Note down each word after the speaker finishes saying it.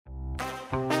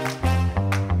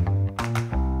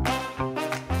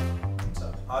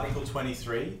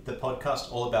23, the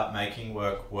podcast all about making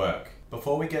work work.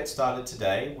 Before we get started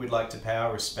today, we'd like to pay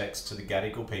our respects to the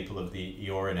Gadigal people of the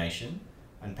Eora Nation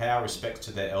and pay our respects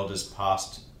to their elders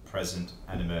past, present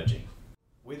and emerging.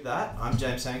 With that, I'm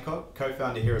James Hancock,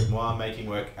 co-founder here at Moa Making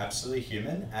Work Absolutely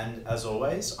Human, and as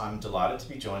always, I'm delighted to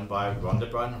be joined by Rhonda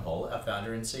Bryden-Hall, our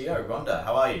founder and CEO. Rhonda,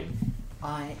 how are you?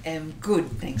 I am good,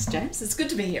 thanks James. It's good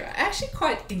to be here. I actually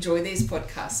quite enjoy these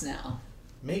podcasts now.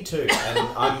 Me too, and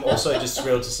I'm also just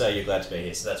thrilled to say you're glad to be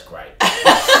here, so that's great.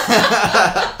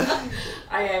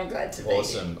 I am glad to be here.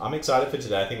 Awesome. I'm excited for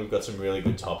today. I think we've got some really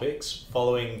good topics.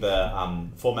 Following the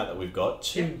format that we've got,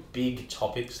 two big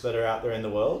topics that are out there in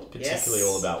the world, particularly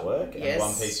all about work, and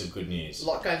one piece of good news. A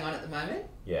lot going on at the moment.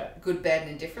 Yeah. Good, bad and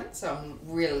indifferent, so I'm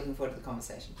really looking forward to the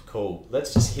conversation. Cool.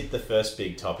 Let's just hit the first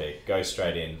big topic. Go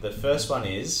straight in. The first one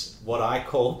is what I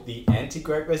call the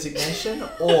anti-Great Resignation,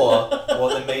 or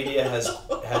what the media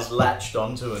has latched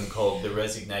onto and called the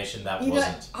resignation that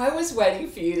wasn't. I was waiting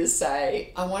for you to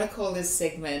say, I want to call this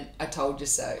segment I Told You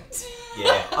So.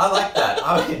 Yeah, I like that.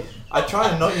 I try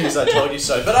to not use I told you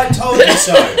so, but I told you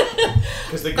so.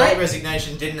 Because the Great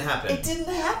Resignation didn't happen. It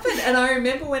didn't happen. And I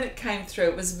remember when it came through,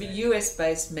 it was the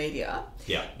US-based media.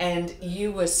 Yeah. And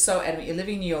you were so adamant. You're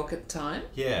living in New York at the time.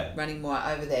 Yeah. Running more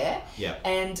over there. Yeah.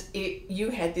 And you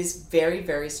had this very,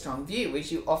 very strong view,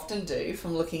 which you often do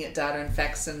from looking at data and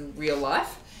facts and real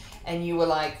life. And you were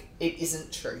like, it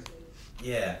isn't true.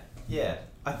 Yeah. Yeah.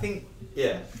 I think,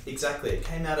 exactly. It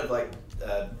came out of like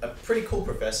a pretty cool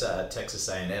professor at Texas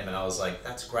A&M, and I was like,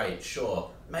 that's great, sure.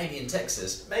 Maybe in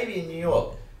Texas, maybe in New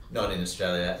York, not in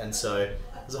Australia. And so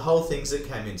there's a whole things that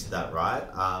came into that, right?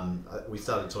 We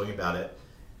started talking about it.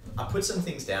 I put some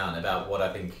things down about what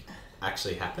I think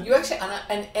actually happened. You actually,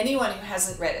 and anyone who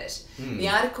hasn't read it, the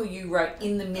article you wrote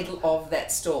in the middle of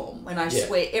that storm, when I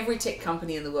swear every tech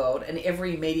company in the world and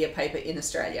every media paper in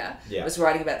Australia was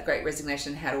writing about the Great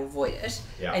Resignation and how to avoid it,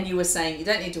 and you were saying you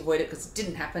don't need to avoid it because it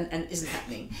didn't happen and it isn't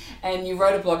happening, and you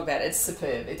wrote a blog about it. It's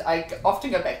superb. I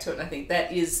often go back to it and I think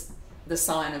that is the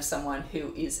sign of someone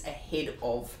who is ahead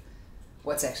of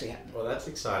what's actually happening. Well, that's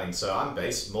exciting. So I'm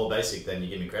more basic than you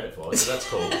give me credit for, so that's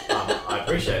cool. I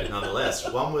appreciate it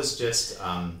nonetheless. One was just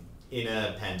in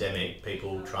a pandemic,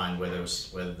 people try and weather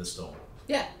the storm.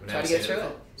 Yeah, try to get through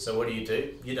it. So what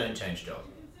do? You don't change job.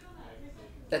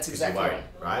 That's exactly right.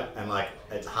 Right? And like,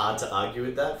 it's hard to argue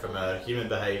with that from a human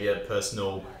behaviour,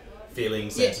 personal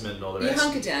feeling, sentiment and all the rest. You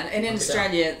hunker down. And in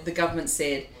Australia, the government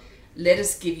said, let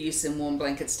us give you some warm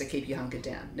blankets to keep you hunkered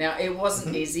down. Now, it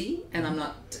wasn't easy, and I'm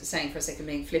not saying for a second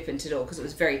being flippant at all, because it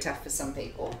was very tough for some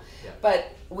people. Yeah.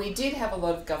 But we did have a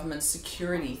lot of government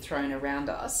security thrown around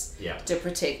us to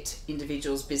protect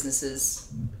individuals,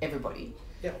 businesses, everybody.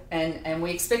 Yeah. And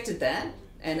we expected that,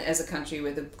 and as a country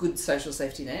with a good social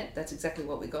safety net, that's exactly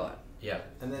what we got. Yeah,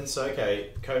 and then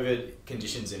COVID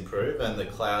conditions improve and the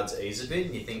clouds ease a bit,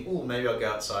 and you think, oh, maybe I'll go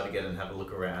outside again and have a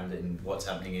look around in what's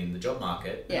happening in the job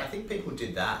market. And I think people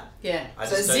did that. Yeah,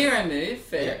 so zero move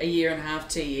for a year and a half,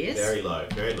 2 years. Very low,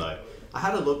 very low. I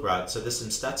had a look, right, so there's some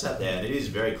stats out there, and it is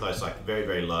very close, like very,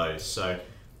 very low. So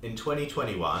in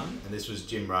 2021, and this was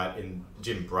Jim Bright in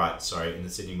the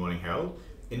Sydney Morning Herald,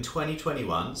 in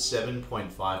 2021,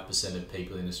 7.5% of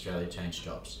people in Australia changed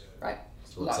jobs. Right.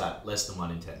 So what's that? Less than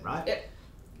 1 in 10, right? Yep.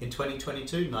 In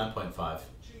 2022, 9.5.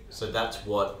 So that's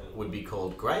what would be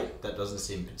called great. That doesn't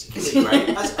seem particularly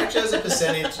great. Actually, as a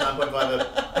percentage,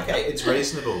 9.5. Okay, it's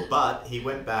reasonable. But he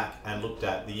went back and looked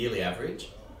at the yearly average.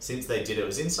 Since they did it,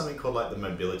 was in something called like the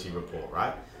mobility report,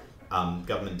 right?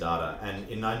 Government data. And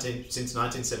since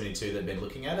 1972, they've been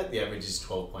looking at it. The average is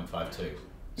 12.52.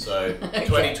 So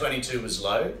 2022 was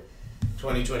low.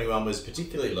 2021 was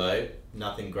particularly low.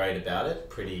 Nothing great about it.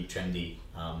 Pretty trendy,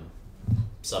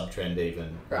 sub-trend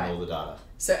even, all the data.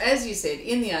 So as you said,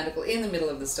 in the article, in the middle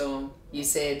of the storm, you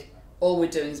said, all we're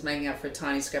doing is making up for a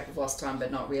tiny scrap of lost time,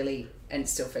 but not really, and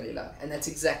it's still fairly low. And that's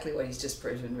exactly what he's just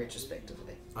proven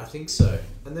retrospectively. I think so.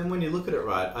 And then when you look at it,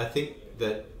 right, I think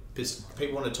that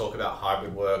people want to talk about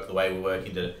hybrid work, the way we're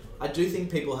working. I do think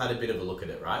people had a bit of a look at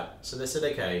it, right? So they said,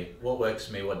 okay, what works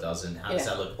for me, what doesn't, how does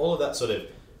that look? All of that sort of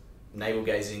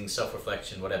navel-gazing,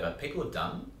 self-reflection, whatever, people have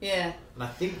done. Yeah. And I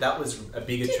think that was a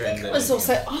bigger trend than... It was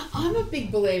also, I'm a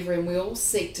big believer in we all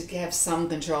seek to have some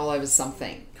control over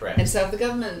something. Correct. And so if the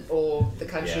government or the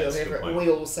country or whoever, we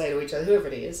all say to each other, whoever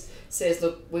it is, says,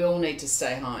 look, we all need to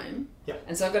stay home. Yep.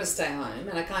 And so I've got to stay home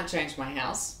and I can't change my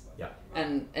house. Yep.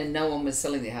 And no one was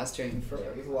selling their house for a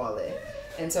while there.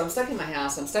 And so I'm stuck in my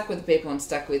house, I'm stuck with the people I'm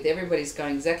stuck with, everybody's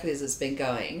going exactly as it's been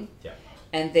going. Yeah.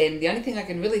 And then the only thing I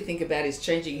can really think about is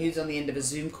changing who's on the end of a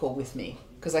Zoom call with me.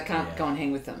 because I can't go and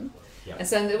hang with them. Yep. And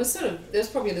so there was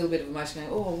probably a little bit of emotion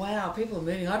going, oh wow, people are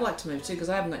moving. I'd like to move too because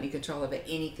I haven't got any control over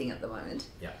anything at the moment.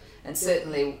 Yeah. And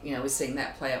certainly, we're seeing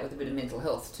that play out with a bit of mental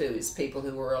health too, is people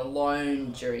who were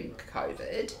alone during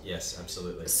COVID. Yes,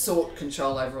 absolutely. Sought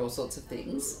control over all sorts of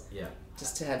things. Yeah.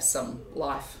 Just to have some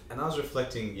life. And I was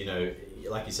reflecting,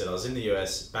 like you said, I was in the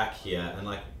US, back here, and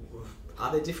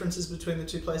are there differences between the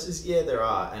two places? Yeah, there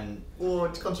are. And,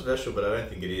 it's controversial, but I don't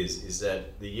think it is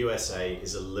that the USA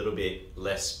is a little bit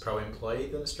less pro-employee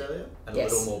than Australia and a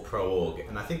little more pro-org.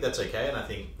 And I think that's okay, and I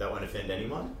think that won't offend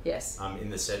anyone. Yes.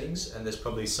 In the settings. And there's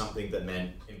probably something that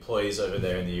meant employees over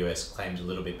there in the US claimed a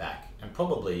little bit back and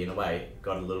probably, in a way,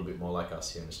 got a little bit more like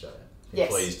us here in Australia. Yes.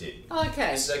 Employees did. Oh,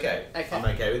 okay. This is okay. Okay. I'm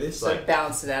okay with this. So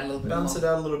balance it out a little bit balance more. it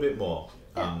out a little bit more.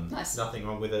 Yeah, nice. Nothing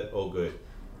wrong with it. All good.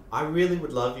 I really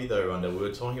would love you though, Rhonda. We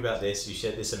were talking about this. You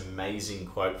shared this amazing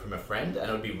quote from a friend, and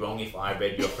it would be wrong if I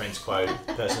read your friend's quote,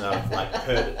 person I've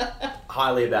heard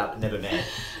highly about but never met.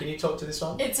 Can you talk to this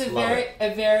one? It's a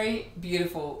very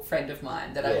beautiful friend of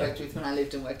mine that I worked with when I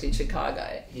lived and worked in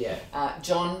Chicago. Yeah.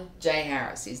 John J.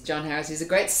 Harris. John Harris. He's a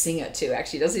great singer too.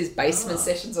 Actually, he does his basement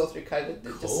sessions all through COVID.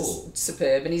 They're just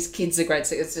superb, and his kids are great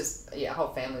singers. It's just a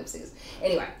whole family of singers.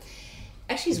 Anyway.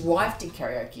 Actually, his wife did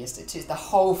karaoke yesterday too. The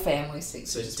whole family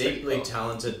sings. So deeply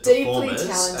talented performers. Deeply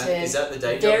talented. And is that the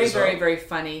day job Very, as well? very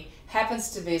funny. Happens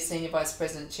to be a senior vice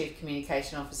president, chief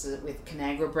communication officer with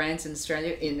Conagra Brands in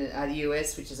Australia, in the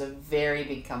US, which is a very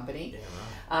big company. Yeah,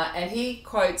 right. And he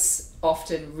quotes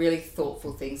often really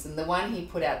thoughtful things. And the one he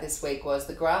put out this week was,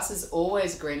 "The grass is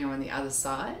always greener on the other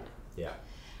side." Yeah.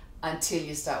 Until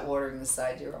you start watering the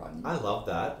side you're on. I love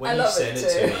that. When you sent it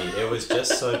to me, it was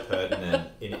just so pertinent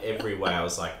in every way. I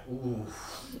was like, ooh,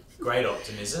 great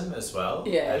optimism as well.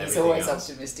 Yeah, he's always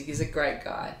optimistic. He's a great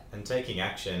guy. And taking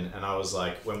action. And I was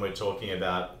like, when we're talking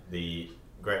about the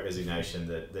Great Resignation,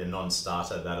 the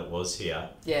non-starter that it was here,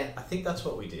 I think that's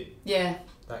what we did. Yeah.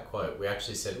 That quote. We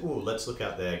actually said, ooh, let's look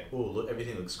out there. Ooh, look,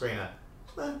 everything looks greener.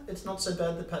 Well, it's not so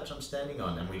bad, the patch I'm standing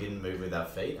on, and we didn't move with our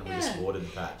feet, and we just watered the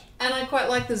patch. And I quite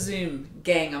like the Zoom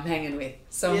gang I'm hanging with,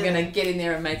 so I'm going to get in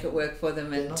there and make it work for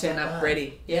them and turn up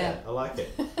ready. Yeah, I like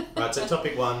it. Right, so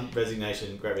topic 1,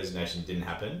 resignation. Great Resignation didn't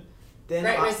happen. Then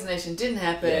Resignation didn't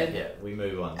happen. Yeah, we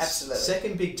move on. Absolutely.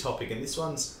 Second big topic, and this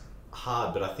one's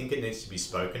hard, but I think it needs to be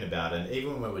spoken about, and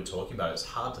even when we're talking about it, it's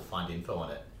hard to find info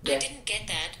on it. I didn't get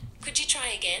that. Could you try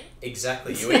again?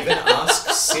 Exactly. You even asked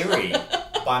Siri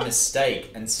by mistake,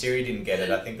 and Siri didn't get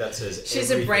it. I think that says She's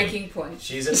everything. a breaking point.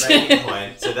 She's a breaking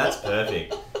point, so that's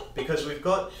perfect. Because we've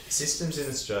got systems in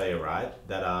Australia, right,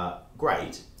 that are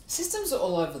great. Systems are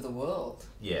all over the world.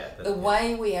 Yeah. The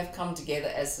way we have come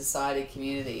together as society,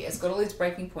 community, has got all these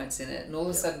breaking points in it, and all of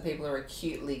a sudden people are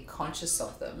acutely conscious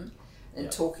of them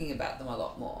and talking about them a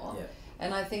lot more. Yeah.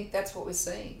 And I think that's what we're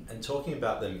seeing. And talking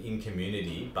about them in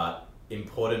community, but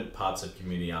important parts of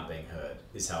community aren't being heard,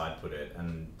 is how I'd put it.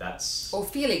 And that's... Or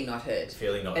feeling not heard.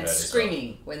 Feeling not heard. And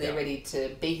screaming when they're ready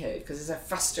to be heard because they're so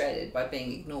frustrated by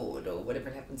being ignored or whatever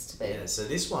it happens to be. Yeah, so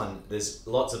this one, there's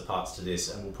lots of parts to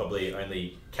this, and we'll probably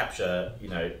only capture,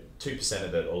 2%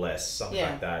 of it or less, something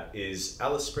like that, is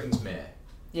Alice Springs Mayor.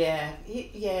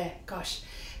 Yeah, gosh.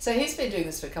 So he's been doing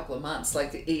this for a couple of months.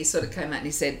 Like, he sort of came out and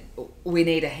he said, we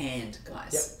need a hand,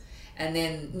 guys. Yep. And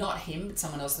then, not him, but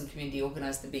someone else in the community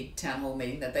organised the big town hall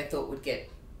meeting that they thought would get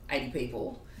 80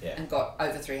 people and got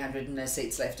over 300 and no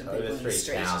seats left and people in the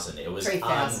street. Over 3,000. It was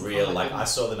unreal. Oh, I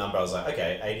saw the number, I was like,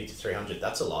 okay, 80 to 300,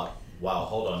 that's a lot. Wow,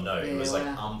 hold on, no. It was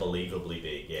unbelievably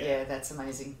big. Yeah, that's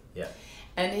amazing. Yeah.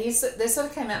 And they sort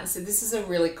of came out and said, this is a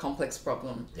really complex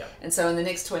problem. Yeah. And so in the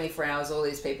next 24 hours, all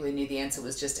these people who knew the answer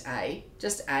was just A,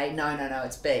 no,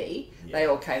 it's B. Yeah. They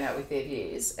all came out with their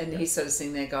views. And he's sort of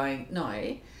sitting there going,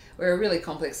 no, we're a really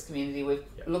complex community. We've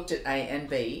looked at A and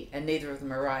B, and neither of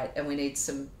them are right. And we need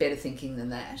some better thinking than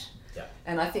that. Yeah.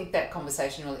 And I think that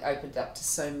conversation really opened up to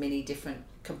so many different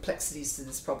complexities to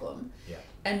this problem. Yeah.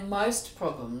 And most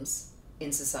problems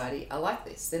in society are like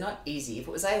this. They're not easy. If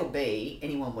it was A or B,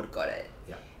 anyone would have got it.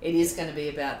 Yeah. It is going to be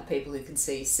about the people who can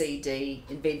see C, D,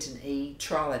 invent an E,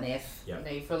 trial an F. Yeah.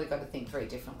 You've really got to think very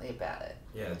differently about it.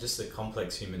 Yeah, just the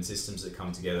complex human systems that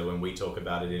come together when we talk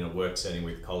about it in a work setting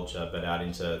with culture, but out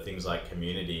into things like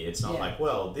community. It's not like,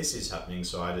 well, this is happening,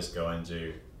 so I just go and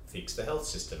fix the health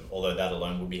system. Although that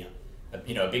alone would be, a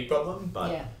big problem.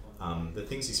 But the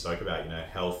things he spoke about,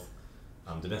 health,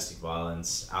 domestic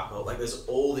violence, alcohol, there's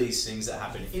all these things that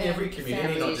happen in every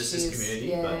community, not just this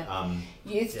community, but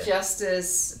youth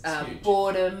justice,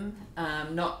 boredom,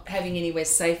 not having anywhere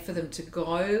safe for them to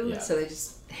go, so they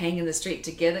just hang in the street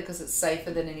together because it's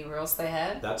safer than anywhere else they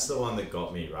have. That's the one that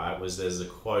got me, right? There's a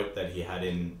quote that he had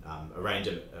in a range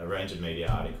of media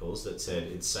articles that said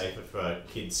it's safer for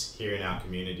kids here in our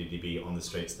community to be on the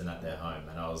streets than at their home,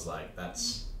 and I was like,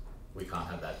 we can't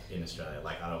have that in Australia.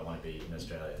 Like, I don't want to be in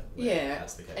Australia where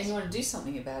that's the case. And you want to do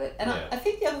something about it. And I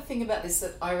think the other thing about this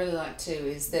that I really like too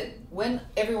is that when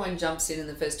everyone jumps in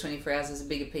the first 24 hours as a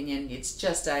big opinion, it's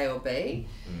just A or B.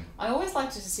 I always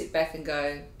like to just sit back and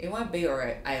go, it won't be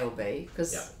A or B,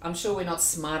 because I'm sure we're not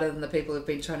smarter than the people who've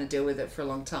been trying to deal with it for a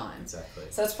long time. Exactly.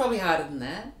 So it's probably harder than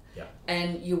that. Yeah.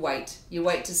 And you wait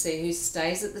to see who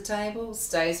stays at the table,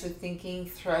 stays with thinking,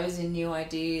 throws in new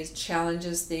ideas,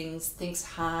 challenges things, thinks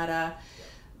harder.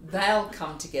 They'll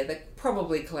come together,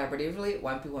 probably collaboratively. It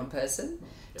won't be one person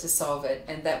to solve it,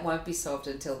 and that won't be solved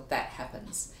until that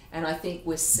happens. And I think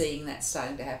we're seeing that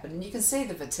starting to happen. And you can see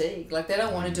the fatigue. Like, they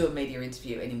don't want to do a media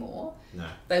interview anymore. No.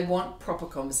 They want proper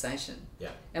conversation. Yeah.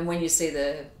 And when you see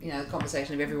the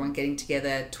conversation of everyone getting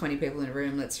together, 20 people in a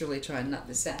room, let's really try and nut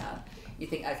this out, you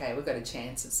think, okay, we've got a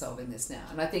chance at solving this now.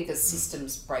 And I think as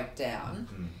systems break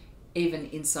down, even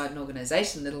inside an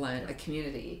organisation, let alone a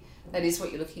community, that is what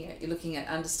you're looking at. You're looking at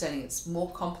understanding it's more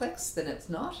complex than it's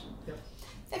not. Yep.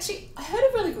 Actually, I heard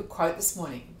a really good quote this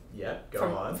morning. Yeah,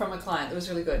 from a client that was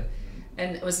really good.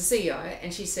 And it was a CEO,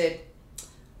 and she said,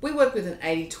 we work with an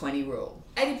 80-20 rule.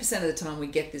 80% of the time we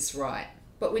get this right,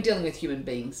 but we're dealing with human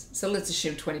beings, so let's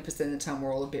assume 20% of the time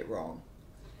we're all a bit wrong.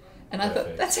 And I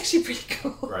thought, that's actually pretty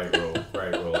cool. Great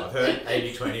rule. I've heard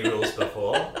 80-20 rules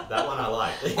before. That one I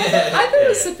like. I thought it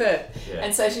was superb. Yeah.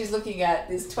 And so she's looking at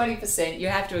this 20%. You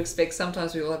have to expect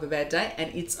sometimes we all have a bad day,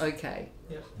 and it's okay.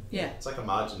 Yeah. It's like a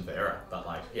margin for error, but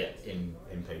in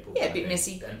people. Yeah, a bit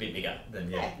messy. And a bit bigger than,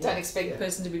 Don't expect the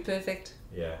person to be perfect.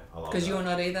 Yeah, I love that. Because you're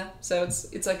not either, so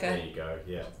it's okay. There you go,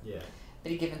 yeah.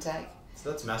 Bit of give and take. So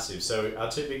that's massive. So our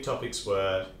two big topics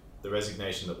were the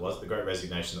resignation that was, the great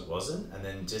resignation that wasn't, and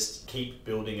then just keep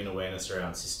building an awareness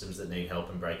around systems that need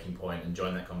help and breaking point, and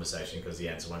join that conversation because the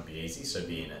answer won't be easy, so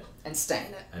be in it. And stay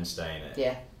in it.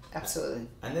 Yeah, absolutely.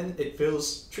 And then it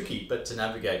feels tricky, but to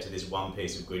navigate to this one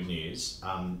piece of good news,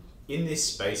 in this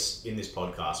space, in this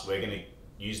podcast, we're going to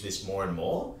use this more and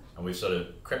more, and we've sort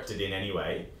of crept it in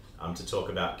anyway, to talk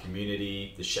about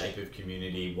community, the shape of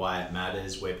community, why it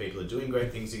matters, where people are doing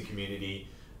great things in community,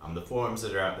 the forums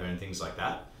that are out there and things like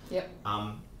that. Yep.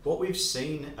 What we've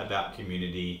seen about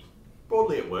community,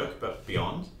 broadly at work, but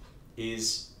beyond,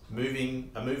 is a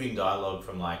moving dialogue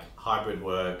from like hybrid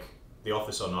work, the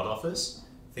office or not office,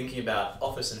 thinking about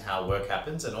office and how work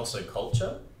happens, and also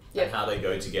culture and how they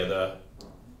go together,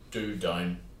 do,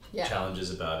 don't,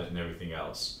 challenges about it and everything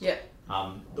else. Yep.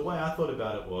 The way I thought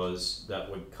about it was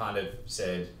that we kind of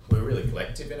said we're really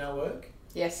collective in our work.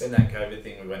 Yes. Then that COVID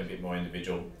thing, we went a bit more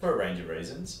individual for a range of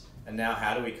reasons. And now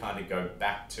how do we kind of go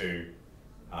back to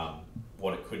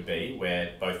what it could be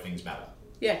where both things matter?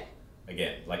 Yeah.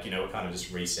 Again, like, we're kind of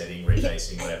just resetting,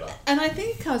 rebasing, whatever. And I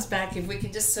think it comes back if we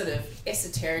can just sort of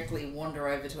esoterically wander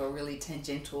over to a really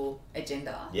tangential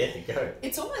agenda. Yeah, go.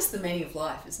 It's almost the meaning of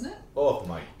life, isn't it? Oh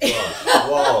my gosh.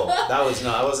 Whoa. That was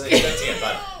I wasn't expecting it,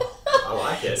 but I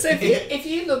like it. So if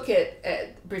you look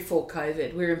at before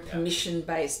COVID, we were in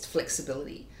permission-based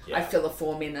flexibility. Yeah. I fill a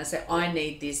form in, I say, I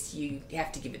need this, you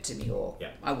have to give it to me, or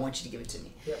I want you to give it to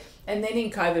me. Yeah. And then in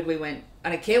COVID, we went,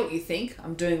 I don't care what you think,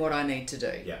 I'm doing what I need to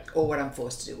do, or what I'm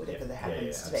forced to do, whatever that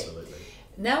happens to be. Absolutely.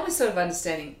 Now we're sort of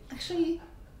understanding, actually,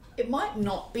 it might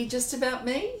not be just about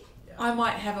me. Yeah. I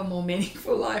might have a more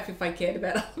meaningful life if I cared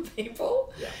about other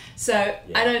people. Yeah. So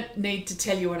I don't need to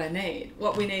tell you what I need.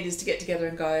 What we need is to get together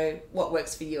and go, what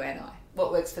works for you and I?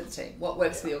 What works for the team? What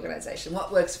works for the organisation?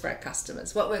 What works for our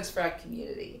customers? What works for our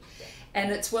community? Yeah.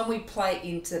 And it's when we play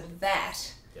into that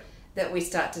that we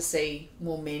start to see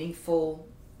more meaningful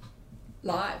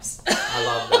lives. I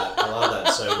love that.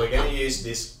 So we're going to use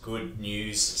this good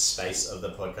news space of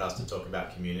the podcast to talk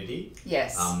about community.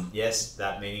 Yes. Yes,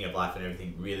 that meaning of life and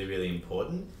everything, really, really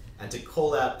important. And to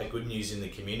call out a good news in the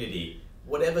community,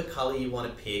 whatever colour you want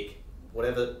to pick,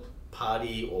 whatever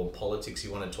party or politics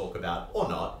you want to talk about or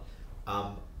not,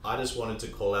 I just wanted to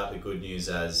call out the good news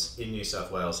as, in New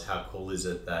South Wales, how cool is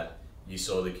it that you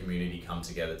saw the community come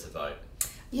together to vote?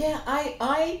 Yeah,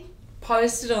 I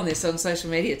posted on this on social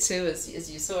media too,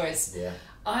 as you saw.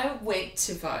 I went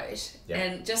to vote,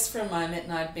 and just for a moment,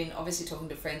 and I'd been obviously talking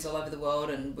to friends all over the world,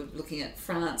 and we're looking at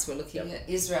France, we're looking at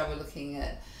Israel, we're looking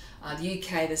at the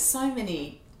UK. There's so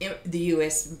many, the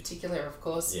US in particular, of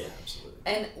course. Yeah, absolutely.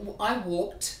 And I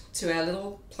walked to our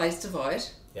little place to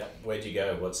vote. Yeah, where'd you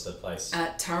go? What's the place?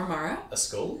 Turramurra. A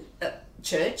school?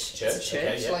 church. It's a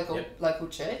church, okay, local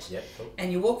church. Yep, cool.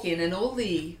 And you walk in, and all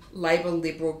the Labor,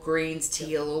 Liberal, Greens,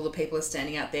 Teal, all the people are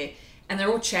standing out there, and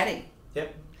they're all chatting.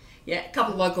 Yep. Yeah, a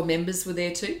couple of local members were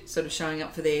there too, sort of showing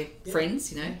up for their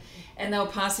friends, and they were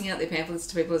passing out their pamphlets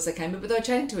to people as they came in, but they were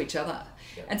chatting to each other.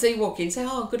 Yep. And so you walk in and say,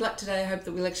 oh, good luck today, I hope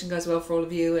the election goes well for all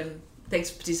of you, and thanks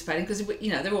for participating, because,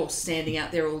 they're all standing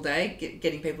out there all day,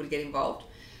 getting people to get involved.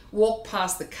 Walk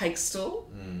past the cake stall,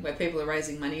 where people are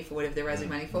raising money for whatever they're raising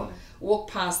money for. Walk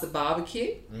past the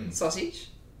barbecue sausage,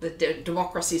 the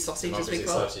democracy sausage, as we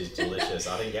call it. Democracy sausage, delicious.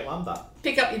 I didn't get one, but...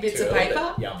 Pick up your bits of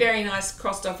paper. Very nice,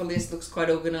 crossed off a list, looks quite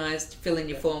organised. Fill in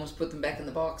your forms, put them back in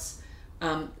the box.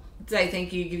 Say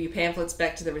thank you, give your pamphlets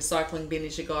back to the recycling bin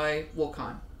as you go, walk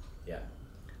home. Yeah.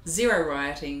 Zero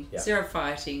rioting, zero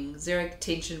fighting, zero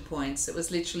tension points. It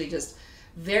was literally just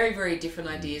very, very different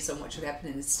ideas on what should happen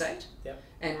in this state. Yep.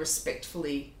 And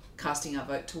respectfully casting our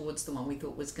vote towards the one we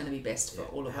thought was going to be best for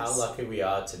all of us. How lucky we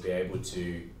are to be able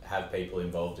to have people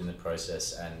involved in the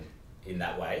process and in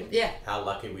that way. Yeah. How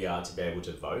lucky we are to be able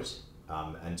to vote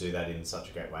and do that in such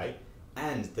a great way.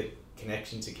 And the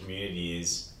connection to community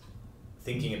is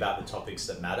thinking about the topics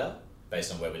that matter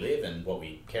based on where we live and what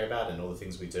we care about and all the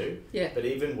things we do. Yeah. But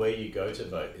even where you go to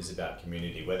vote is about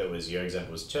community, whether it was, your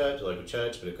example was church, local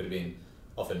church, but it could have been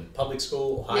often public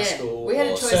school or high school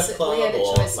or surf club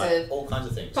or like all kinds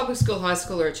of things. Public school, high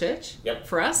school or a church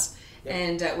for us. Yep.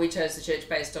 And we chose the church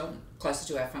based on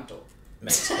closer to our front door.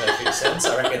 Makes perfect sense.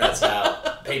 I reckon that's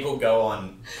how people go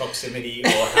on proximity or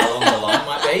how long the line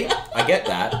might be. I get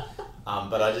that.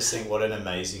 But I just think what an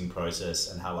amazing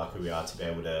process and how lucky we are to be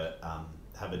able to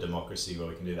have a democracy where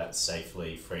we can do that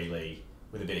safely, freely,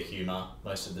 with a bit of humour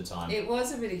most of the time. It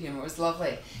was a bit of humour. It was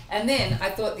lovely. And then I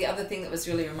thought the other thing that was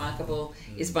really remarkable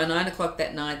is by 9 o'clock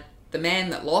that night, the man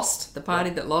that lost, the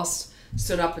party that lost,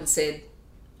 stood up and said,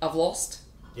 I've lost.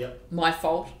 Yep. My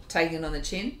fault, taking it on the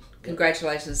chin.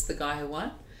 Congratulations to the guy who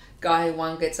won. Guy who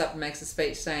won gets up and makes a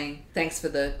speech saying, thanks for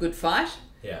the good fight.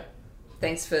 Yeah.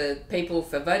 Thanks for people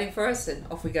for voting for us,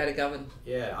 and off we go to govern.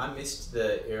 Yeah, I missed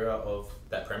the era of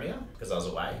that premier because I was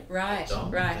away. Right,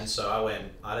 Dom. right. And so I went,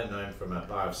 I don't know him from a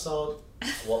bar of salt.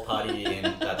 What party are you in?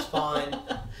 That's fine.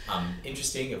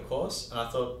 Interesting, of course. And I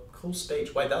thought, cool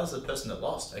speech. Wait, that was the person that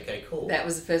lost. Okay, cool. That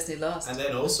was the person who lost. And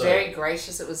then also... very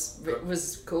gracious. It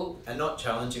was cool. And not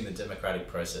challenging the democratic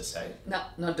process, hey? No,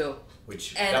 not at all.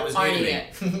 Which, and that was new to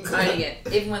me. Owning it.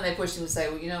 Even when they pushed him to say,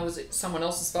 well, was it someone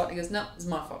else's fault? He goes, no, it's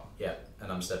my fault. Yeah, and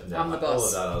I'm stepping down. I'm the boss. All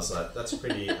boss. of that, I was like, that's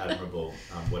pretty admirable,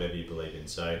 whatever you believe in.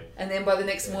 So. And then by the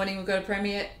next morning, we've got a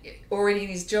premier already in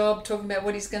his job, talking about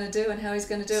what he's going to do and how he's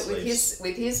going to do it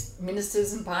with his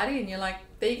ministers and party, and you're like,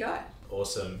 there you go.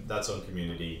 Awesome. That's on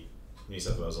community. New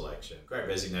South Wales election. Great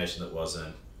resignation that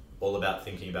wasn't all about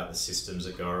thinking about the systems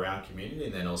that go around community,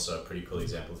 and then also a pretty cool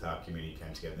example of how community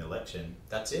came together in the election.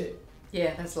 That's it.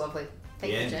 Yeah, that's lovely.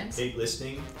 Thank you, James. Keep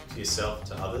listening to yourself,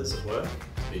 to others at work,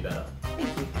 to be better.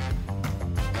 Thank you.